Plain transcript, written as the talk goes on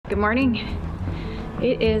Good morning.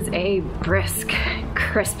 It is a brisk,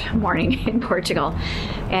 crisp morning in Portugal,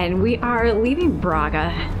 and we are leaving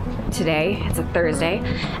Braga today. It's a Thursday,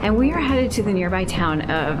 and we are headed to the nearby town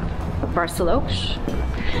of Barcelos.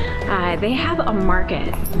 They have a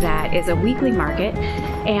market that is a weekly market,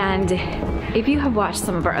 and if you have watched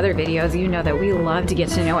some of our other videos, you know that we love to get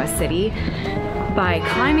to know a city by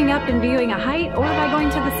climbing up and viewing a height or by going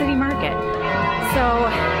to the city market. So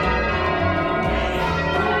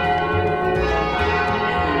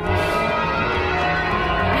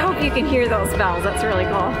you can hear those bells, that's really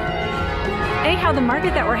cool. Anyhow, the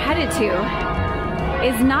market that we're headed to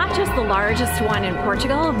is not just the largest one in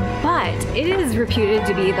Portugal, but it is reputed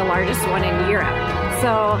to be the largest one in Europe.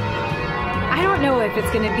 So I don't know if it's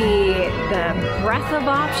going to be the breadth of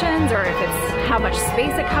options or if it's how much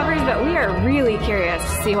space it covers, but we are really curious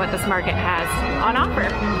to see what this market has on offer.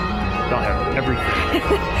 They'll have everything.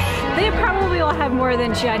 They probably will have more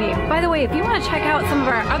than Gianni. By the way, if you want to check out some of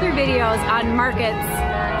our other videos on markets,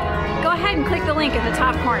 go ahead and click the link in the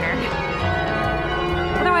top corner.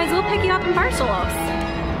 Otherwise, we'll pick you up in Barcelos.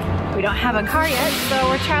 We don't have a car yet, so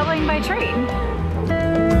we're traveling by train.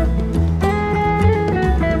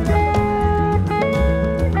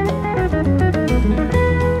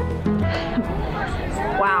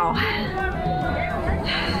 Wow.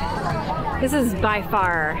 This is by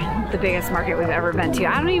far the biggest market we've ever been to.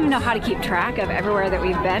 I don't even know how to keep track of everywhere that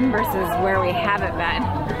we've been versus where we haven't been.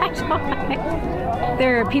 I don't.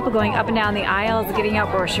 There are people going up and down the aisles giving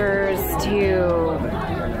out brochures to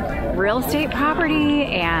real estate property,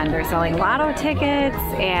 and they're selling lotto tickets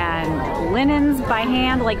and linens by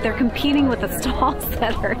hand. Like, they're competing with the stalls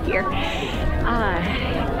that are here.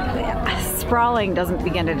 Sprawling doesn't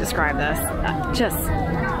begin to describe this. Just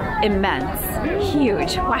immense,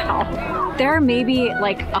 huge, wow. There are maybe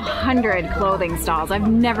like 100 clothing stalls. I've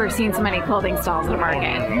never seen so many clothing stalls at a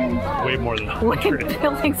market. Way more than 100.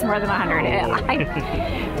 Buildings more than 100.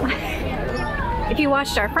 If you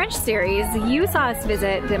watched our French series, you saw us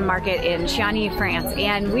visit the market in Gianni, France,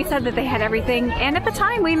 and we said that they had everything, and at the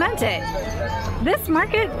time we meant it. This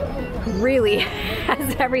market really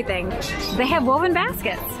has everything. They have woven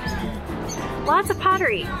baskets, lots of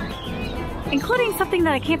pottery, including something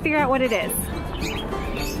that I can't figure out what it is.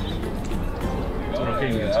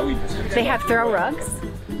 They have throw rugs.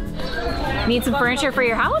 Need some furniture for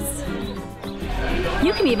your house?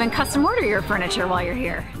 You can even custom order your furniture while you're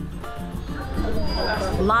here.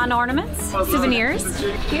 Lawn ornaments, souvenirs.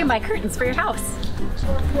 You can buy curtains for your house.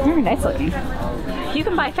 Very nice looking. You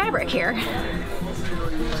can buy fabric here.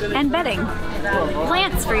 And bedding.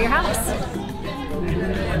 Plants for your house.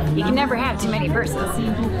 You can never have too many purses.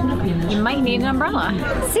 You might need an umbrella.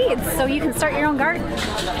 Seeds, so you can start your own garden.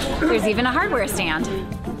 There's even a hardware stand.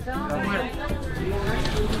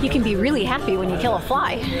 You can be really happy when you kill a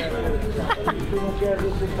fly.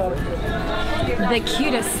 The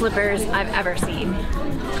cutest slippers I've ever seen.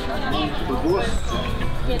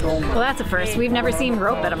 Well, that's a first. We've never seen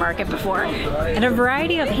rope at a market before. And a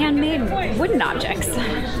variety of handmade wooden objects.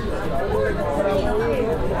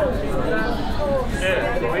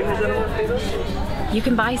 You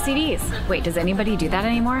can buy CDs. Wait, does anybody do that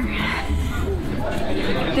anymore?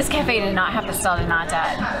 This cafe did not have pastel de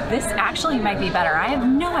nata. This actually might be better. I have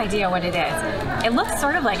no idea what it is. It looks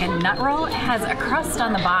sort of like a nut roll. It has a crust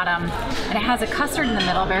on the bottom, and it has a custard in the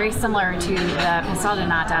middle, very similar to the pastel de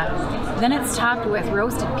nata. Then it's topped with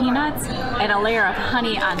roasted peanuts and a layer of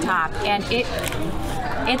honey on top. And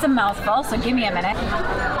it's a mouthful, so give me a minute.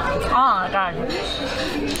 Oh my god.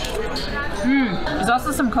 There's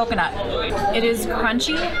also some coconut. It is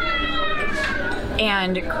crunchy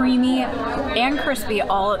and creamy and crispy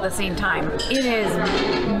all at the same time. It is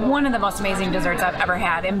one of the most amazing desserts I've ever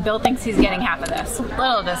had, and Bill thinks he's getting half of this.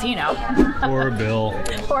 Little does he know. Poor Bill.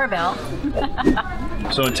 Poor Bill.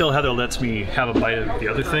 So until Heather lets me have a bite of the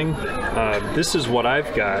other thing, this is what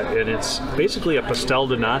I've got, and it's basically a pastel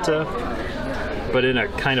de nata, but in a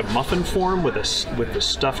kind of muffin form with the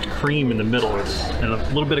stuffed cream in the middle and a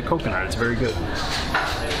little bit of coconut. It's very good.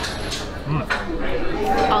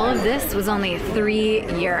 All of this was only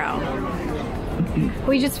 €3.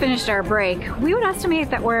 We just finished our break. We would estimate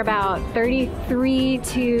that we're about 33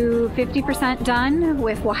 to 50% done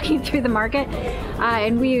with walking through the market.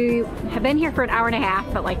 And we have been here for an hour and a half,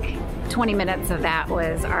 but like 20 minutes of that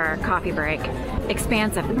was our coffee break.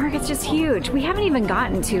 Expansive. The market's just huge. We haven't even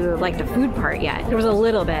gotten to like the food part yet. There was a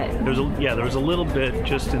little bit. There was a little bit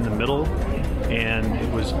just in the middle, and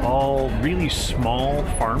it was all really small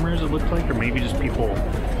farmers, it looked like, or maybe just people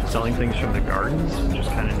selling things from the gardens, which is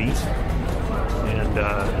kind of neat. And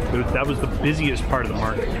that was the busiest part of the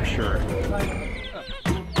market for sure.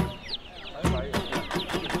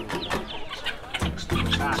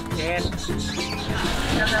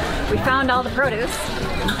 We found all the produce.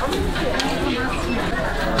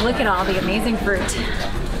 Look at all the amazing fruit.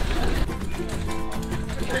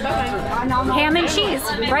 Ham and cheese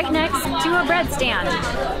right next to a bread stand.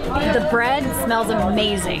 The bread smells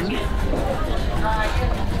amazing.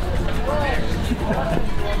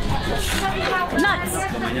 Nuts.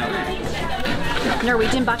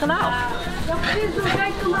 Norwegian bacalao.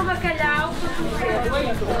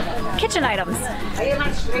 Kitchen items.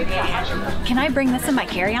 Can I bring this in my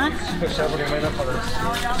carry-on?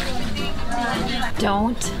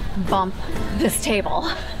 Don't bump this table.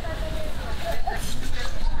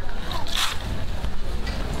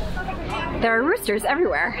 There are roosters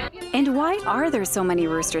everywhere. And why are there so many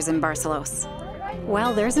roosters in Barcelos?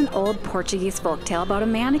 Well, there's an old Portuguese folktale about a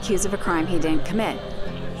man accused of a crime he didn't commit.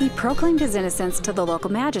 He proclaimed his innocence to the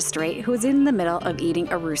local magistrate who was in the middle of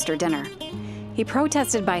eating a rooster dinner. He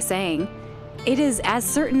protested by saying, "It is as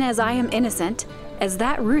certain as I am innocent as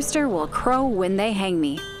that rooster will crow when they hang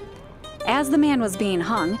me." As the man was being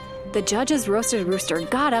hung, the judge's roasted rooster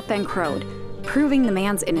got up and crowed, proving the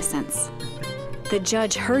man's innocence. The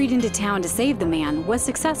judge hurried into town to save the man, was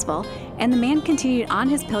successful, and the man continued on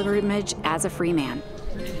his pilgrimage as a free man.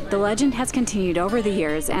 The legend has continued over the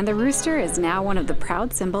years, and the rooster is now one of the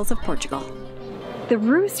proud symbols of Portugal. The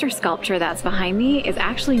rooster sculpture that's behind me is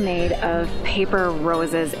actually made of paper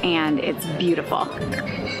roses, and it's beautiful.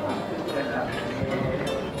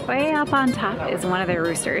 Way up on top is one of their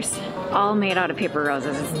roosters, all made out of paper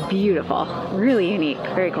roses. It's beautiful, really unique,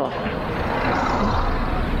 very cool.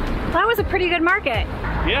 That was a pretty good market.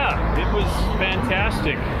 Yeah, it was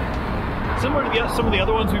fantastic. Similar to some of the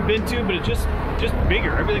other ones we've been to, but it's just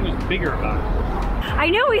bigger. Everything was bigger about it. I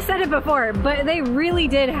know we said it before, but they really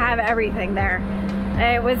did have everything there.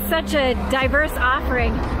 It was such a diverse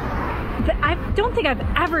offering. I don't think I've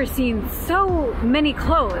ever seen so many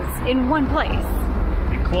clothes in one place.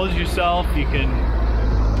 You can clothe yourself, you can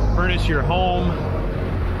furnish your home,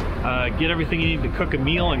 get everything you need to cook a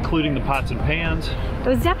meal, including the pots and pans. It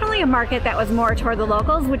was definitely a market that was more toward the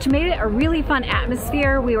locals, which made it a really fun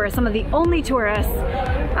atmosphere. We were some of the only tourists,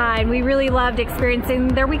 and we really loved experiencing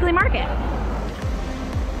their weekly market.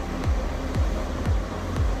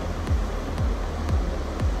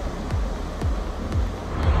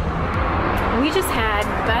 We just had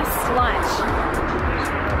best lunch.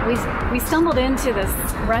 We stumbled into this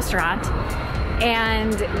restaurant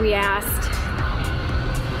and we asked,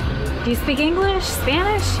 "Do you speak English,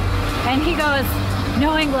 Spanish?" And he goes,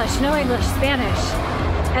 "No English, Spanish."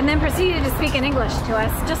 And then proceeded to speak in English to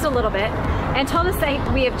us just a little bit and told us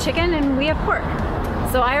that we have chicken and we have pork.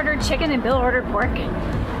 So I ordered chicken and Bill ordered pork.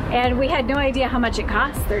 And we had no idea how much it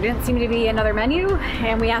cost. There didn't seem to be another menu.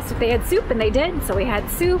 And we asked if they had soup, and they did. So we had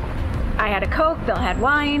soup. I had a Coke, Bill had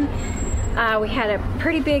wine. We had a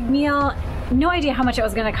pretty big meal. No idea how much it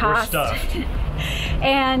was gonna cost. We're stuffed.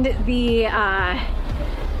 And the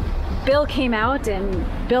bill came out and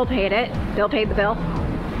Bill paid it. Bill paid the bill.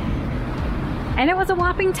 And it was a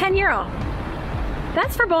whopping €10.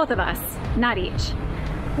 That's for both of us, not each.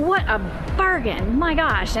 What a bargain, my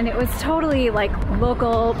gosh. And it was totally like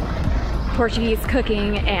local Portuguese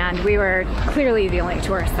cooking, and we were clearly the only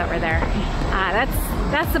tourists that were there.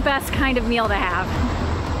 That's the best kind of meal to have.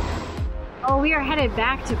 Oh, we are headed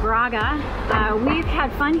back to Braga. We've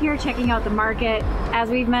had fun here checking out the market. As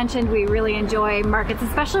we've mentioned, we really enjoy markets,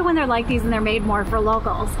 especially when they're like these and they're made more for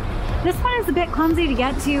locals. This one is a bit clumsy to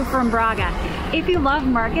get to from Braga. If you love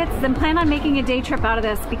markets, then plan on making a day trip out of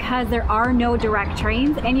this because there are no direct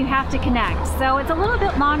trains and you have to connect. So it's a little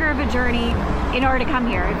bit longer of a journey in order to come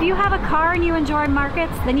here. If you have a car and you enjoy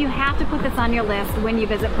markets, then you have to put this on your list when you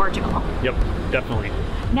visit Portugal. Yep, definitely.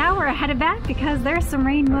 Now we're headed back because there's some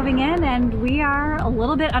rain moving in and we are a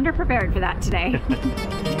little bit underprepared for that today.